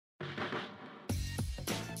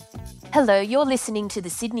Hello, you're listening to the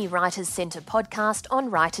Sydney Writers Centre podcast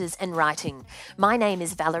on writers and writing. My name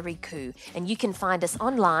is Valerie Khoo, and you can find us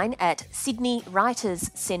online at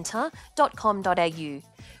sydneywriterscentre.com.au.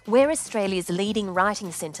 We're Australia's leading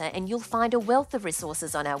writing centre, and you'll find a wealth of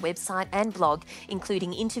resources on our website and blog,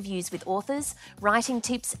 including interviews with authors, writing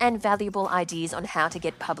tips, and valuable ideas on how to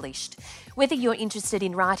get published. Whether you're interested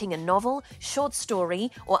in writing a novel, short story,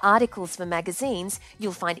 or articles for magazines,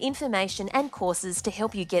 you'll find information and courses to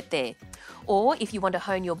help you get there. Or if you want to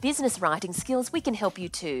hone your business writing skills, we can help you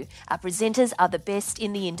too. Our presenters are the best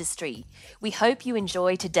in the industry. We hope you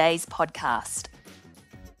enjoy today's podcast.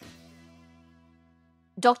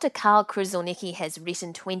 Dr. Karl Kruszelnicki has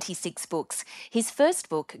written 26 books. His first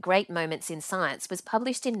book, Great Moments in Science, was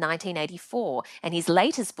published in 1984, and his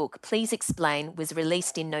latest book, Please Explain, was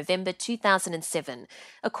released in November 2007.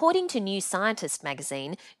 According to New Scientist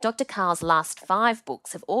magazine, Dr. Karl's last 5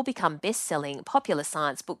 books have all become best-selling popular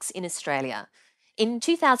science books in Australia. In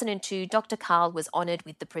 2002, Dr. Karl was honoured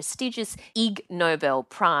with the prestigious Ig Nobel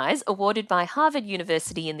Prize, awarded by Harvard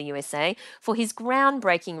University in the USA, for his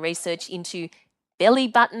groundbreaking research into belly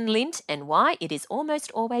button lint and why it is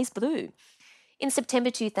almost always blue. In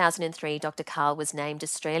September 2003, Dr. Karl was named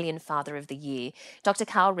Australian Father of the Year. Dr.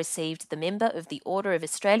 Karl received the Member of the Order of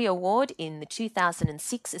Australia Award in the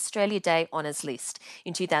 2006 Australia Day Honours List.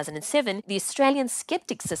 In 2007, the Australian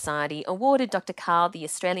Skeptics Society awarded Dr. Karl the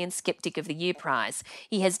Australian Skeptic of the Year Prize.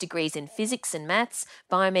 He has degrees in physics and maths,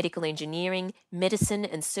 biomedical engineering, medicine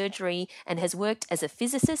and surgery, and has worked as a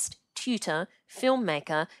physicist, tutor,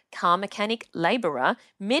 filmmaker, car mechanic, labourer,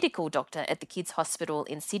 medical doctor at the Kids Hospital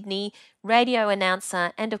in Sydney, radio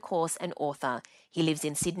announcer, and of course an author. He lives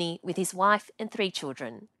in Sydney with his wife and 3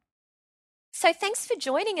 children. So thanks for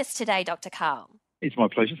joining us today, Dr. Karl. It's my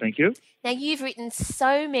pleasure, thank you. Now, you've written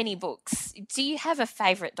so many books. Do you have a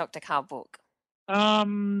favourite Dr. Karl book?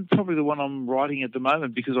 Probably the one I'm writing at the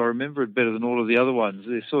moment because I remember it better than all of the other ones.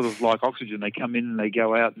 They're sort of like oxygen. They come in and they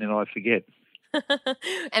go out and then I forget.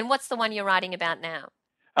 And what's the one you're writing about now?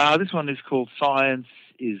 This one is called Science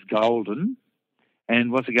is Golden.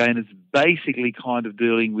 And once again, it's basically kind of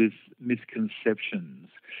dealing with misconceptions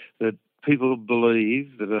that people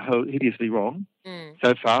believe that are hideously wrong.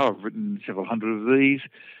 So far, I've written several hundred of these,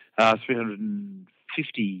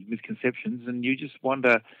 350 misconceptions, and you just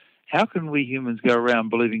wonder, how can we humans go around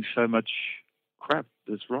believing so much crap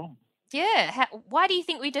that's wrong? Yeah, why do you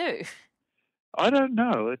think we do? I don't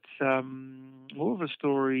know. It's more of a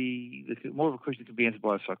story, more of a question that can be answered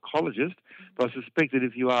by a psychologist, but I suspect that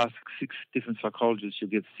if you ask 6 different psychologists, you'll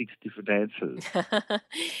get 6 different answers.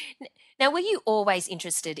 Now, were you always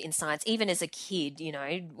interested in science, even as a kid? You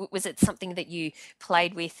know, was it something that you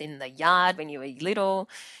played with in the yard when you were little?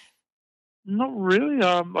 Not really.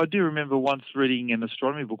 I do remember once reading an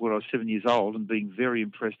astronomy book when I was 7 years old and being very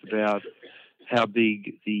impressed about how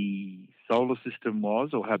big the solar system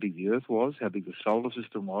was, or how big the Earth was, how big the solar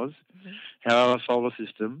system was, how our solar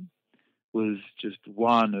system was just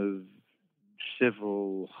one of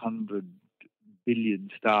several hundred billion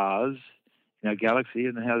stars in our galaxy,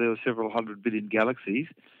 and how there were several hundred billion galaxies.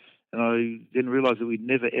 And I then realised that we'd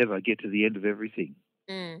never, ever get to the end of everything.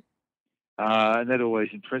 And that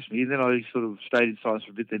always impressed me. And then I sort of stayed in science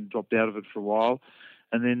for a bit, then dropped out of it for a while,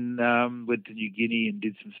 and then went to New Guinea and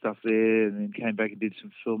did some stuff there, and then came back and did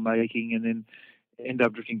some filmmaking, and then ended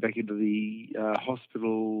up drifting back into the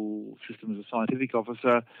hospital system as a scientific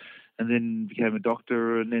officer, and then became a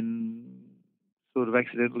doctor, and then sort of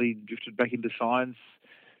accidentally drifted back into science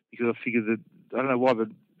because I figured that, I don't know why,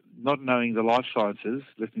 but not knowing the life sciences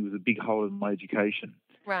left me with a big hole in my education.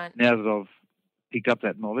 Right. Now that I've picked up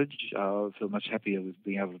that knowledge, I feel much happier with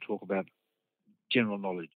being able to talk about general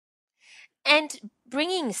knowledge. And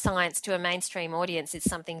bringing science to a mainstream audience is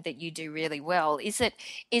something that you do really well. Is it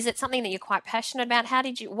something that you're quite passionate about?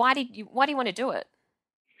 Why do you want to do it?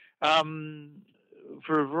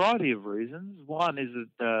 For a variety of reasons. One is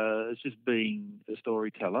that it's just being a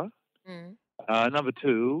storyteller. Number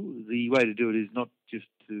 2, the way to do it is not just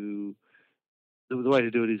to... The way to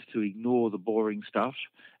do it is to ignore the boring stuff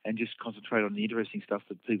and just concentrate on the interesting stuff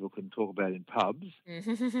that people can talk about in pubs.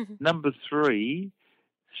 Number 3,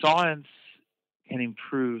 science can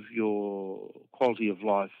improve your quality of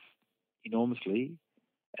life enormously,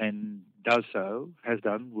 and does so, has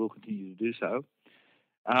done, will continue to do so.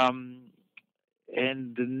 And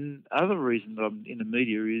the other reason that I'm in the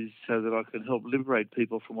media is so that I can help liberate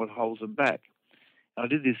people from what holds them back. I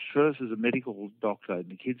did this first as a medical doctor in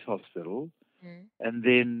the Kids Hospital, and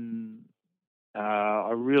then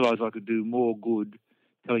I realised I could do more good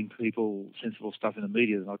telling people sensible stuff in the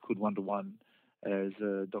media than I could one-to-one as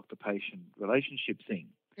a doctor-patient relationship thing.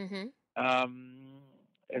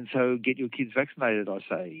 And so get your kids vaccinated, I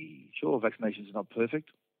say. Sure, vaccinations are not perfect.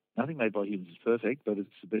 Nothing made by humans is perfect, but it's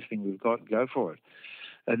the best thing we've got. Go for it.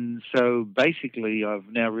 And so basically I've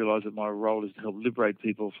now realised that my role is to help liberate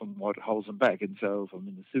people from what holds them back. And so if I'm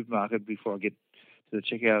in the supermarket, before I get to the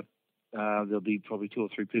checkout, there'll be probably 2 or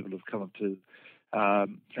 3 people who've come up to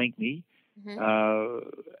thank me.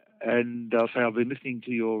 And they'll say, I've been listening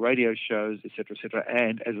to your radio shows, et cetera,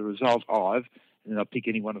 and as a result and then I'll pick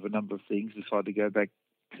any one of a number of things, decide to go back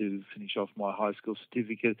to finish off my high school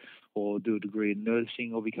certificate or do a degree in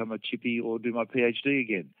nursing or become a chippy or do my PhD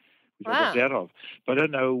again, which I dropped out of. But I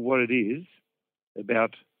don't know what it is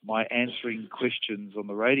about my answering questions on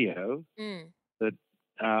the radio that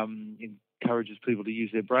encourages people to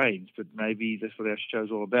use their brains. But maybe that's what our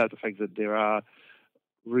show's all about, the fact that there are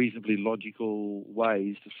reasonably logical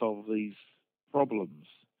ways to solve these problems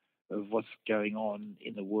of what's going on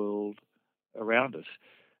in the world around us.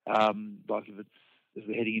 Like if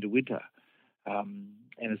we're heading into winter, and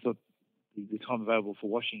it's not the time available for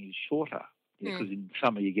washing is shorter because in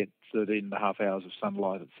summer you get 13.5 hours of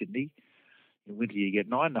sunlight at Sydney. In winter you get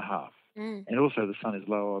 9.5, and also the sun is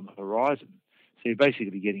lower on the horizon. So you're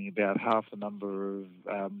basically getting about half the number of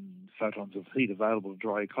photons of heat available to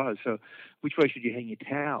dry your clothes. So which way should you hang your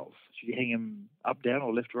towels? Should you hang them up, down,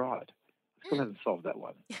 or left, right? I still haven't solved that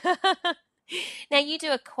one. Now, you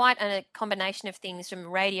do quite a combination of things,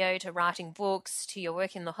 from radio to writing books to your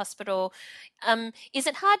work in the hospital. Is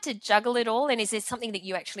it hard to juggle it all, and is there something that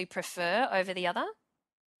you actually prefer over the other?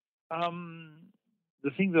 The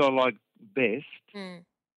thing that I like best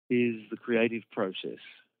is the creative process.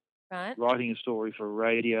 Right. Writing a story for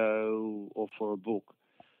radio or for a book.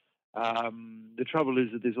 The trouble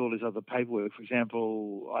is that there's all this other paperwork. For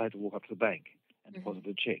example, I had to walk up to the bank and deposit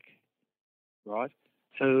a cheque, right?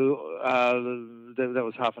 So that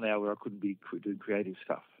was half an hour where I couldn't be doing creative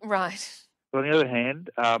stuff. Right. But on the other hand,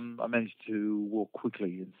 I managed to walk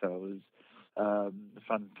quickly, and so it was a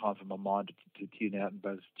fun time for my mind to tune out and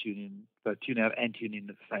both tune out and tune in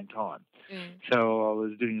at the same time. So I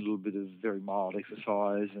was doing a little bit of very mild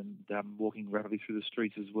exercise and walking rapidly through the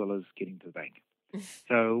streets as well as getting to the bank.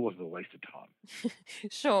 So it wasn't a waste of time.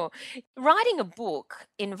 Sure. Writing a book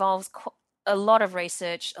involves a lot of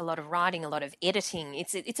research, a lot of writing, a lot of editing.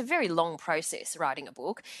 It's a very long process, writing a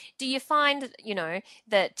book. Do you find,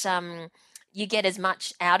 that you get as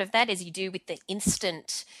much out of that as you do with the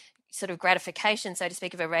instant sort of gratification, so to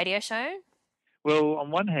speak, of a radio show? Well, on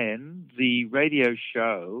one hand, the radio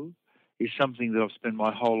show is something that I've spent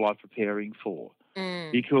my whole life preparing for,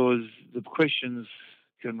 because the questions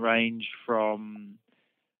can range from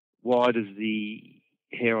why does the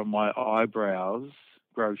hair on my eyebrows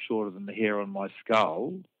grow shorter than the hair on my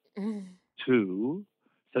skull to,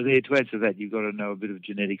 so there, to answer that, you've got to know a bit of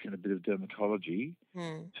genetics and a bit of dermatology,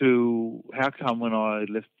 to how come when I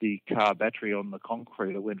left the car battery on the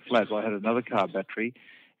concrete it went flat? Well, I had another car battery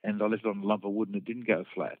and I left it on a lump of wood and it didn't go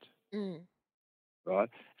flat. Right?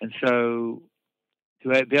 And so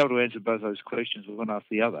to be able to answer both those questions, one after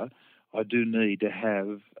the other, I do need to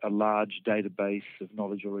have a large database of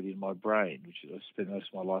knowledge already in my brain, which I spent most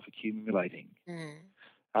of my life accumulating.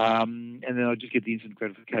 And then I just get the instant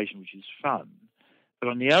gratification, which is fun. But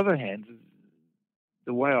on the other hand,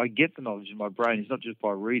 the way I get the knowledge in my brain is not just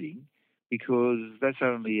by reading, because that's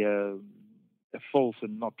only a false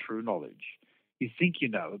and not true knowledge. You think you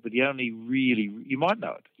know it, but you might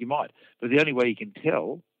know it, but the only way you can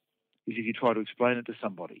tell is if you try to explain it to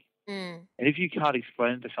somebody. And if you can't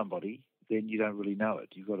explain it to somebody, then you don't really know it.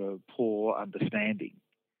 You've got a poor understanding.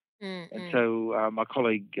 And so my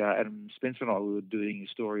colleague Adam Spencer and I were doing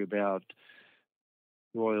a story about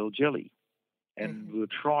royal jelly. And we were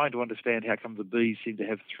trying to understand how come the bees seem to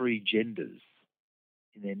have 3 genders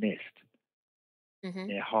in their nest, in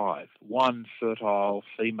their hive. One fertile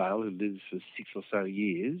female who lives for 6 or so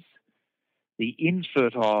years. The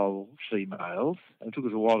infertile females, and it took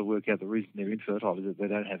us a while to work out the reason they're infertile is that they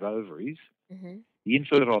don't have ovaries. The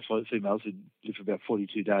infertile females who live for about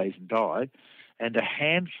 42 days and die, and a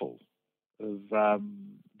handful of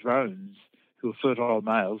drones who are fertile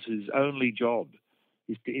males whose only job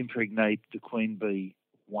is to impregnate the queen bee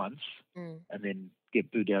once and then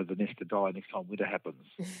get booed out of the nest to die next time winter happens.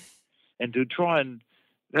 And to try and,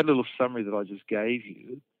 that little summary that I just gave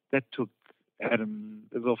you, that took Adam,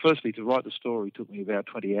 well, firstly, to write the story took me about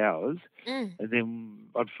 20 hours, and then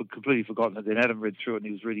I'd completely forgotten it. Then Adam read through it and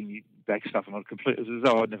he was reading back stuff, and it was as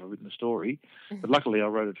though I'd never written the story. But luckily I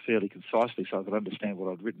wrote it fairly concisely so I could understand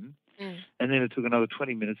what I'd written. And then it took another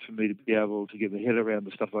 20 minutes for me to be able to get my head around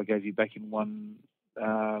the stuff I gave you back in one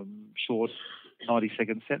short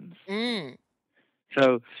 90-second sentence.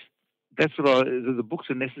 So that's what the books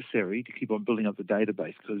are necessary to keep on building up the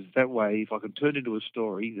database, because that way, if I can turn it into a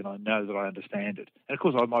story, then I know that I understand it. And of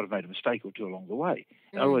course, I might have made a mistake or two along the way.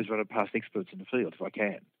 I always run it past experts in the field if I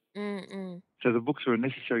can. So the books are a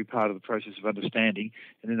necessary part of the process of understanding,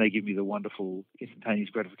 and then they give me the wonderful instantaneous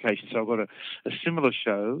gratification. So I've got a similar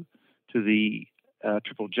show to the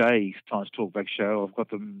Triple J Science Talkback show. I've got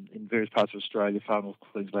them in various parts of Australia, far north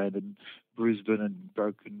Queensland and Brisbane and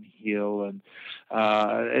Broken Hill, and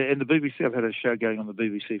the BBC. I've had a show going on the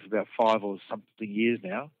BBC for about 5 or something years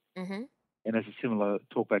now, and there's a similar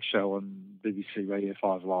talkback show on BBC Radio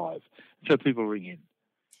 5 Live. So people ring in.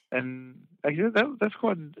 And actually, that's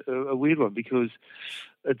quite a weird one, because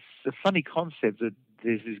it's a funny concept that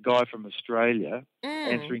there's this guy from Australia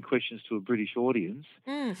answering questions to a British audience.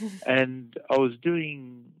 And I was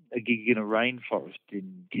doing a gig in a rainforest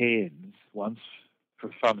in Cairns once for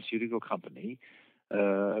a pharmaceutical company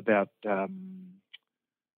about, what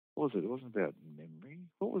was it? It wasn't about memory.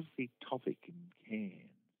 What was the topic in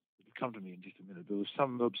Cairns? It'll come to me in just a minute. There was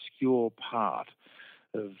some obscure part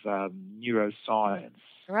of neuroscience.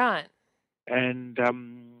 Right. And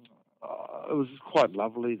it was quite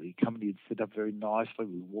lovely. The company had set up very nicely.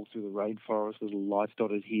 We walked through the rainforest, little lights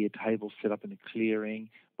dotted here, tables set up in a clearing,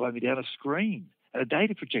 blowing me down a screen and a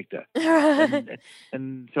data projector.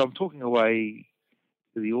 and so I'm talking away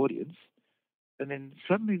to the audience, and then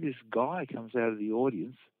suddenly this guy comes out of the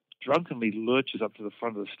audience, drunkenly lurches up to the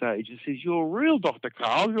front of the stage and says, "You're real, Dr.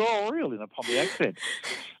 Karl, you're real," in a Pommy accent.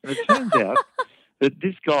 And it turns out that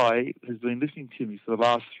this guy has been listening to me for the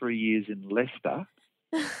last 3 years in Leicester,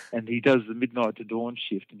 and he does the midnight to dawn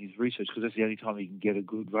shift in his research, because that's the only time he can get a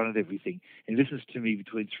good run at everything. And he listens to me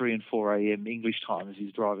between 3 and 4 a.m. English time as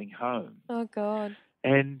he's driving home. Oh, God.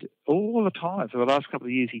 And all the time, for the last couple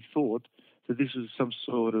of years, he thought that this was some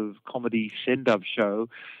sort of comedy send-up show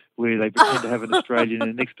where they pretend to have an Australian in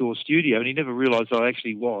a next-door studio, and he never realised I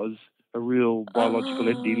actually was a real biological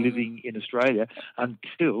entity living in Australia,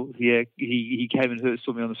 until he came and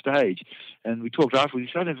saw me on the stage, and we talked afterwards.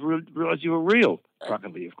 He said, "I never realised you were real,"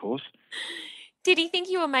 drunkenly, of course. Did he think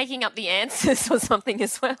you were making up the answers or something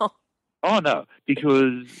as well? Oh no,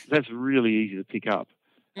 because that's really easy to pick up.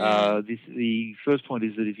 The first point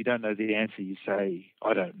is that if you don't know the answer, you say,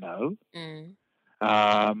 "I don't know."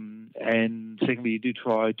 And secondly, you do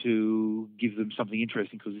try to give them something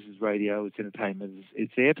interesting, because this is radio, it's entertainment,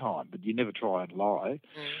 it's airtime, but you never try and lie.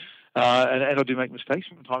 And I do make mistakes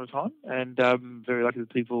from time to time, and I'm very lucky that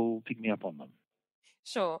people pick me up on them.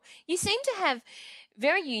 Sure. You seem to have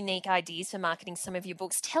very unique ideas for marketing some of your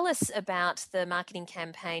books. Tell us about the marketing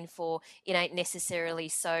campaign for It Ain't Necessarily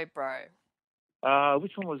So, Bro.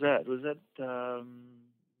 Which one was that? Was that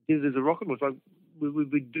there's a rocket launch?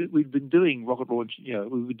 We've been doing rocket launch. We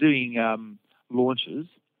were doing launches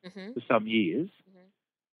for some years,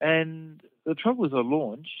 and the trouble with a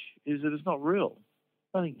launch is that it's not real.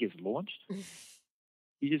 Nothing gets launched.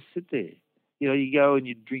 You just sit there. You go and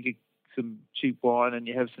you drink some cheap wine and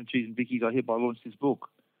you have some cheese and bickies. I hereby launch this book.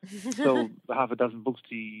 Sell half a dozen books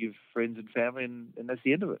to your friends and family, and that's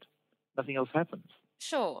the end of it. Nothing else happens.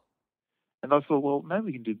 Sure. And I thought, well, maybe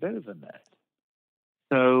we can do better than that.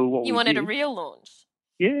 So what you wanted a real launch?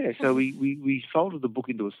 Yeah. So we folded the book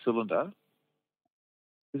into a cylinder.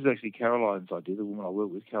 This is actually Caroline's idea, the woman I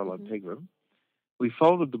work with, Caroline Pegram. We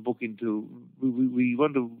folded the book into. We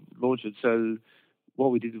wanted to launch it. So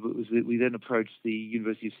what we did was that we then approached the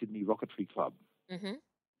University of Sydney Rocketry Club,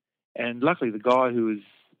 and luckily the guy who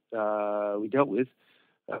we dealt with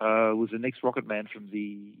was an ex-rocket man from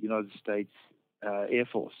the United States Air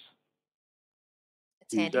Force.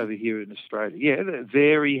 He's over here in Australia. Yeah,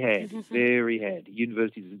 very handy, very handy.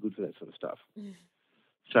 Universities are good for that sort of stuff.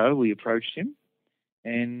 So we approached him,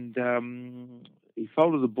 and he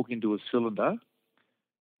folded the book into a cylinder,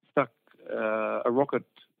 stuck a rocket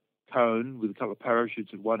cone with a couple of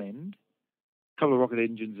parachutes at one end, a couple of rocket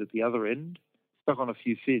engines at the other end, stuck on a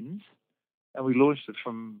few fins, and we launched it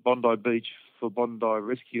from Bondi Beach for Bondi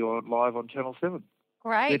Rescue live on Channel 7.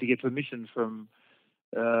 Great. We had to get permission from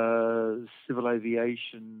Civil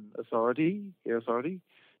Aviation Authority, Air Authority,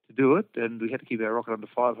 to do it, and we had to keep our rocket under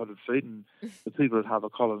 500 feet, and the people at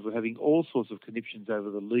HarperCollins were having all sorts of conniptions over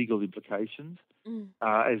the legal implications,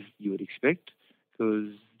 as you would expect, because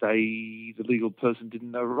the legal person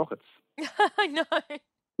didn't know rockets. I know.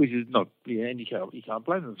 Which is not, and you can't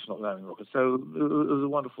blame them for not knowing rockets. So it was a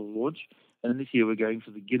wonderful launch, and this year we're going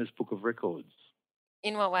for the Guinness Book of Records.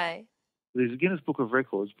 In what way? There's a Guinness Book of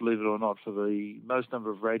Records, believe it or not, for the most number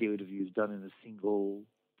of radio interviews done in a single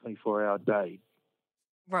 24-hour day.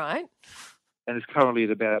 Right. And it's currently at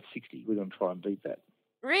about 60. We're going to try and beat that.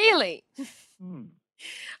 Really?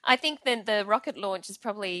 I think then the rocket launch is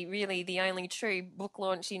probably really the only true book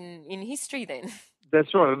launch in history then.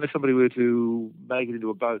 That's right, unless somebody were to make it into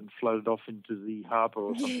a boat and float it off into the harbour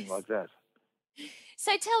or something Yes. like that.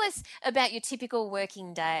 So tell us about your typical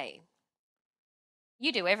working day.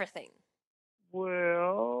 You do everything.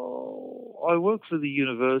 Well, I work for the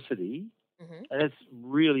university, Mm-hmm. and it's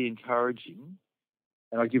really encouraging,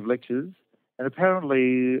 and I give lectures, and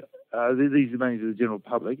apparently these are mainly to the general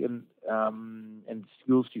public and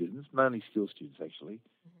school students, mainly school students actually.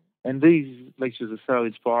 And these lectures are so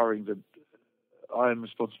inspiring that I am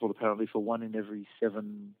responsible apparently for 1 in every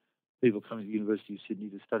 7 people coming to the University of Sydney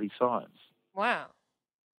to study science. Wow.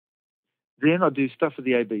 Then I do stuff for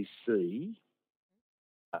the ABC,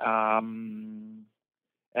 and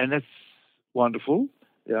that's wonderful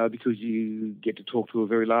because you get to talk to a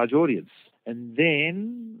very large audience. And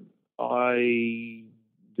then I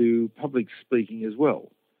do public speaking as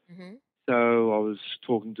well. Mm-hmm. So I was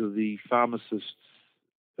talking to the pharmacists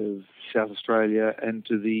of South Australia and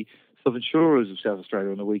to the self-insurers of South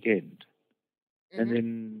Australia on the weekend. Mm-hmm. And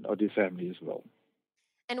then I do family as well.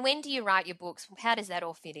 And when do you write your books? How does that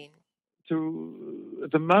all fit in?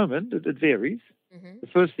 At the moment, it varies. Mm-hmm. The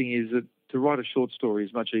first thing is that to write a short story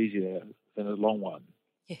is much easier than a long one.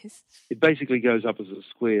 Yes. It basically goes up as a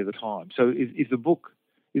square the time. So if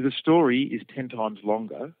the story is 10 times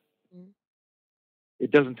longer,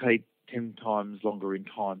 it doesn't take 10 times longer in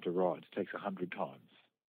time to write. It takes 100 times.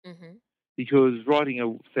 Mm-hmm. Because writing a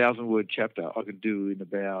 1,000-word chapter, I could do in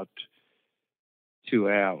about 2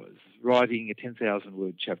 hours. Writing a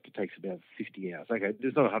 10,000-word chapter takes about 50 hours. Okay,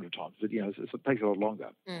 it's not 100 times, but it takes a lot longer.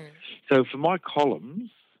 Mm. So for my columns,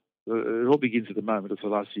 it all begins at the moment, or for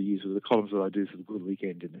the last few years, with the columns that I do for the Good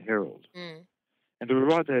Weekend in the Herald. Mm. And to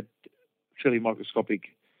write that fairly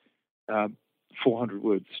microscopic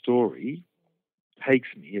 400-word story takes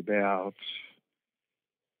me about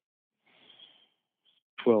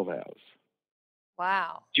 12 hours.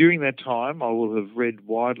 Wow. During that time, I will have read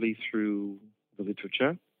widely through the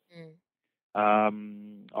literature.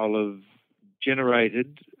 I'll have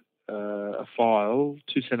generated a file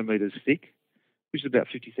 2 centimetres thick, which is about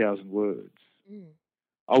 50,000 words.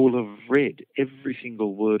 I will have read every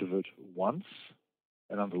single word of it once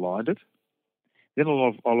and underlined it. Then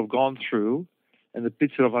I'll have gone through, and the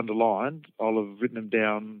bits that I've underlined, I'll have written them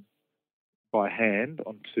down by hand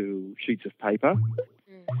onto sheets of paper.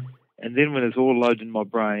 And then when it's all loaded in my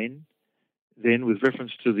brain, then with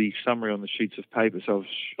reference to the summary on the sheets of paper, so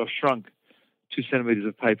I've shrunk 2 centimetres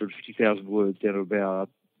of paper and 50,000 words down to about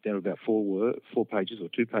 4 pages or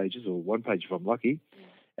 2 pages or 1 page if I'm lucky.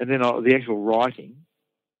 And then the actual writing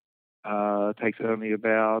takes only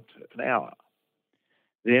about an hour.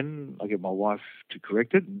 Then I get my wife to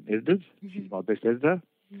correct it and edit it. She's my best editor.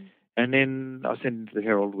 And then I send it to the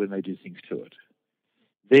Herald when they do things to it.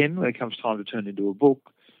 Then when it comes time to turn it into a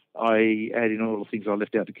book, I add in all the things I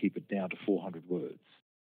left out to keep it down to 400 words.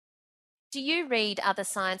 Do you read other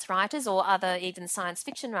science writers or other even science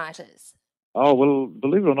fiction writers? Oh, well,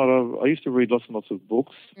 believe it or not, I used to read lots and lots of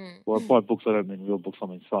books. Well, by books, I don't mean real books, I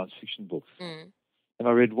mean science fiction books. And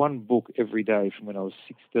I read one book every day from when I was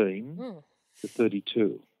 16 to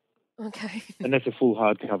 32. Okay. And that's a full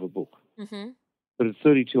hardcover book. But at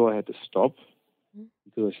 32, I had to stop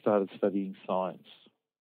because I started studying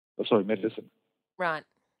medicine. Right.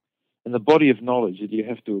 And the body of knowledge that you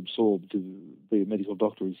have to absorb to be a medical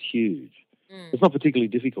doctor is huge. It's not particularly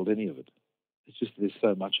difficult, any of it. It's just there's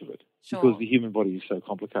so much of it because the human body is so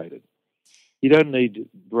complicated. You don't need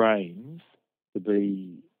brains to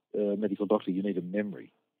be a medical doctor. You need a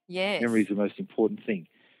memory. Yes. Memory is the most important thing.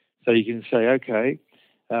 So you can say, okay,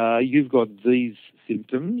 you've got these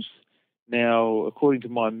symptoms. Now, according to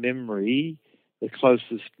my memory, the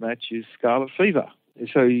closest match is scarlet fever.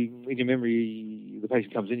 So in your memory, the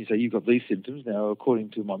patient comes in, you say, you've got these symptoms. Now,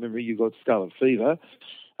 according to my memory, you've got scarlet fever,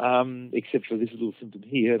 except for this little symptom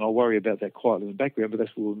here, and I'll worry about that quietly in the background, but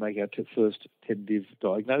that's where we'll make our first tentative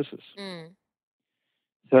diagnosis.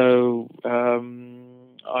 So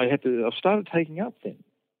I've started taking up then.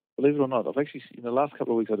 Believe it or not, I've actually, in the last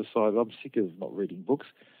couple of weeks, I decided I'm sick of not reading books.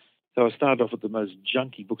 So I started off with the most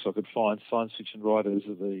junky books I could find, science fiction writers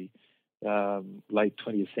of the late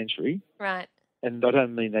 20th century. Right. And I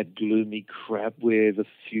don't mean that gloomy crap where the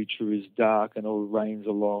future is dark and all rains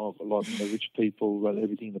a lot and the rich people run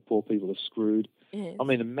everything, the poor people are screwed. Yes. I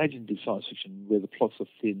mean, imaginative science fiction where the plots are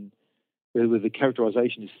thin, where the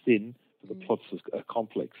characterization is thin, but the plots are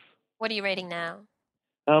complex. What are you reading now?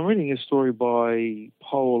 I'm reading a story by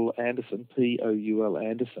Poul Anderson, Poul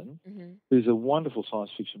Anderson, who's a wonderful science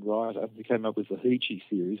fiction writer. He came up with the Heechee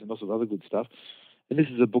series and lots of other good stuff. And this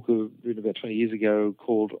is a book written about 20 years ago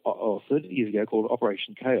called, or 30 years ago, called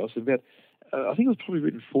Operation Chaos. And about, I think it was probably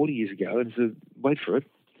written 40 years ago. And it's wait for it,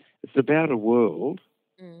 it's about a world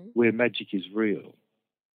where magic is real,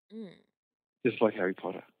 just like Harry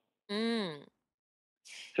Potter.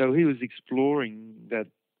 So he was exploring that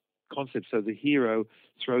concept. So the hero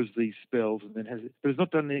throws these spells and then has it, but it's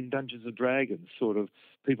not done in Dungeons and Dragons, sort of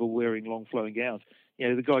people wearing long flowing gowns. You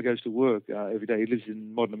know, the guy goes to work every day. He lives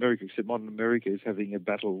in modern America, except modern America is having a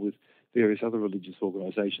battle with various other religious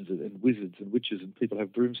organisations and wizards and witches, and people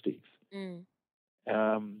have broomsticks to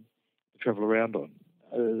travel around on.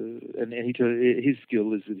 And his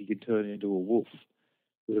skill is that he can turn into a wolf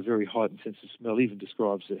with a very heightened sense of smell. He even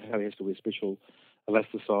describes how he has to wear special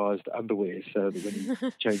elasticized underwear so that when he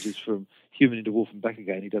changes from human into wolf and back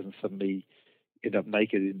again, he doesn't suddenly end up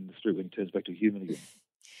naked in the street when he turns back to human again.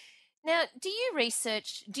 Now, do you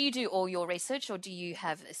do all your research, or do you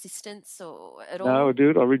have assistants or at all? No, I do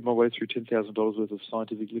it. I read my way through $10,000 worth of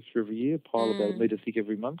scientific literature every year, pile about a metre thick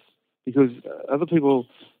every month, because other people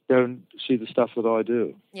don't see the stuff that I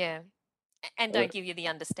do. Yeah, and don't give you the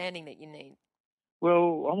understanding that you need.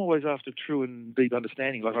 Well, I'm always after true and deep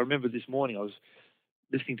understanding. Like I remember this morning I was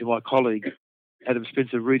listening to my colleague, Adam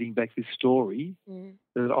Spencer, reading back this story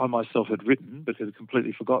that I myself had written but had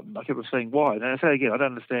completely forgotten. I kept on saying, why? And I say again, I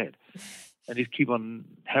don't understand. And just keep on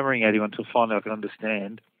hammering at him until finally I can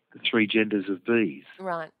understand the three genders of bees.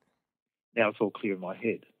 Right. Now it's all clear in my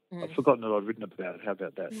head. I've forgotten that I'd written about it. How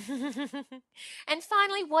about that? And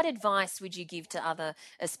finally, what advice would you give to other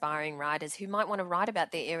aspiring writers who might want to write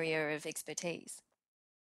about their area of expertise?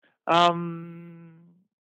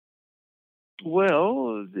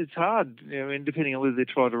 Well, it's hard. I mean, depending on whether they're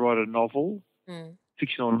trying to write a novel,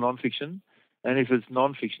 fiction or non-fiction, and if it's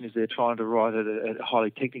non-fiction, if they're trying to write a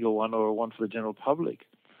highly technical one or one for the general public.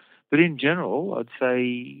 But in general, I'd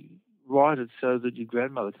say write it so that your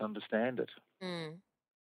grandmother can understand it.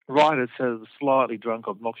 Write it so that the slightly drunk,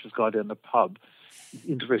 obnoxious guy down the pub is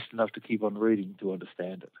interested enough to keep on reading to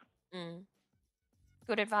understand it.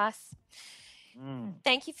 Good advice.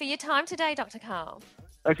 Thank you for your time today, Dr. Karl.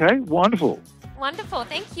 Okay, wonderful. Wonderful,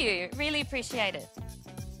 thank you. Really appreciate it.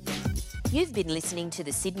 You've been listening to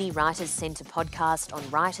the Sydney Writers Centre podcast on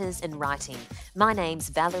writers and writing. My name's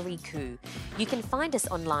Valerie Khoo. You can find us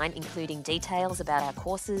online, including details about our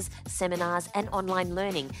courses, seminars and online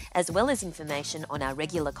learning, as well as information on our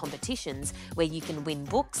regular competitions where you can win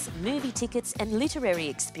books, movie tickets and literary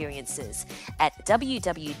experiences at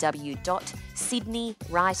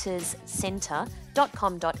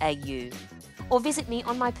www.sydneywriterscentre.com.au or visit me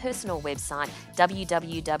on my personal website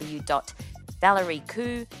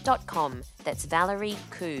www.valeriekoo.com. That's Valerie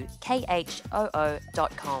Khoo,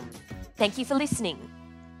 Khoo.com. Thank you for listening.